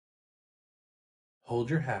Hold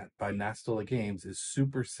Your Hat by NASTOLA Games is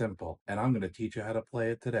super simple, and I'm going to teach you how to play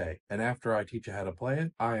it today. And after I teach you how to play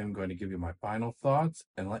it, I am going to give you my final thoughts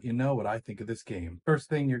and let you know what I think of this game. First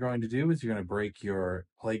thing you're going to do is you're going to break your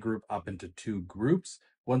play group up into 2 groups.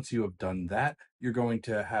 Once you have done that, you're going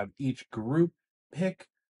to have each group pick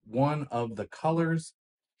one of the colors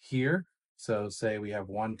here. So say we have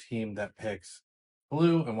one team that picks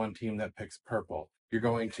blue and one team that picks purple. You're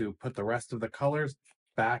going to put the rest of the colors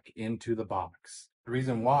back into the box. The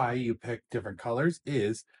reason why you pick different colors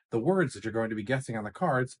is the words that you're going to be guessing on the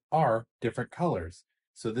cards are different colors.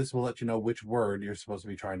 So this will let you know which word you're supposed to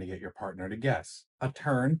be trying to get your partner to guess. A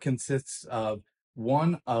turn consists of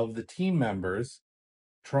one of the team members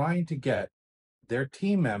trying to get their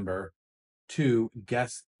team member to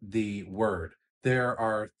guess the word. There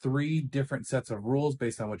are 3 different sets of rules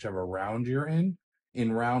based on whichever round you're in.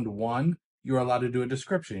 In round 1, you're allowed to do a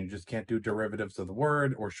description. You just can't do derivatives of the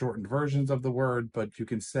word or shortened versions of the word, but you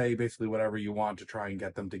can say basically whatever you want to try and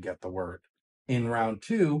get them to get the word. In round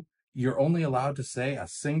 2, you're only allowed to say a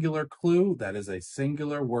singular clue that is a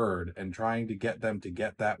singular word and trying to get them to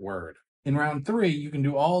get that word. In round 3, you can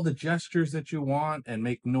do all the gestures that you want and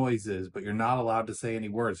make noises, but you're not allowed to say any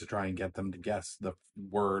words to try and get them to guess the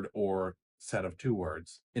word or set of 2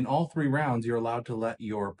 words. In all 3 rounds, you're allowed to let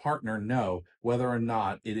your partner know whether or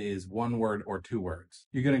not it is 1 word or 2 words.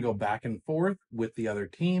 You're going to go back and forth with the other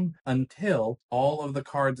team until all of the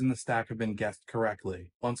cards in the stack have been guessed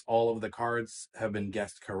correctly. Once all of the cards have been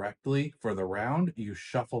guessed correctly for the round, you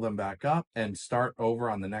shuffle them back up and start over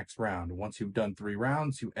on the next round. Once you've done 3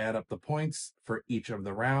 rounds, you add up the points for each of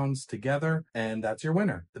the rounds together, and that's your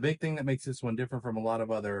winner. The big thing that makes this one different from a lot of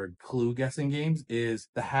other clue guessing games is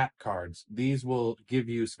the hat cards. These will give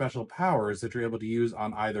you special powers that you're able to use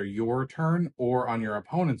on either your turn or on your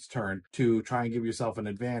opponent's turn to try and give yourself an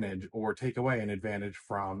advantage or take away an advantage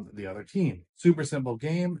from the other team. Super simple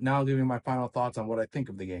game. Now I'll give you my final thoughts on what I think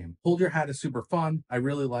of the game. Hold Your Hat is super fun. I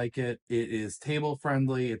really like it. It is table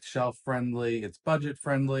friendly, it's shelf friendly, it's budget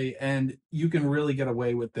friendly, and you can really get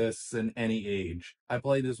away with this in any age. I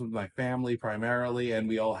played this with my family primarily, and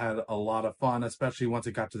we all had a lot of fun, especially once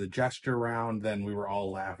it got to the gesture round. Then we were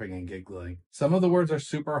all laughing and giggling. Some of the words are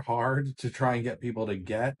super hard to try and get people to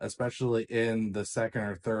get, especially in the 2nd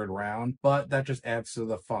or 3rd round, but that just adds to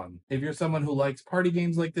the fun. If you're someone who likes party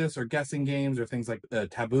games like this or guessing games or things like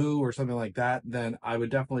Taboo or something like that, then I would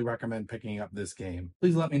definitely recommend picking up this game.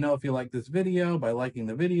 Please let me know if you like this video by liking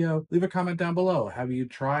the video. Leave a comment down below. Have you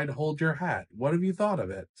tried Hold Your Hat? What have you thought of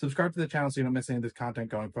it? Subscribe to the channel so you don't miss any of this content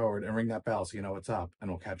going forward, and ring that bell so you know what's up, and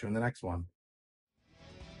we'll catch you in the next one.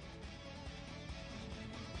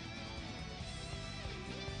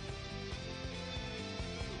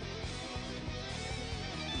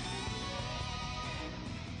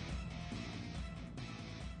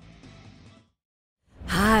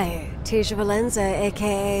 Hi, Tisha Valenza,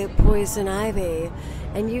 aka Poison Ivy,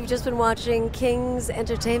 and you've just been watching King's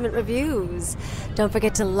Entertainment Reviews. Don't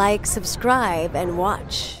forget to like, subscribe, and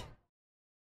watch.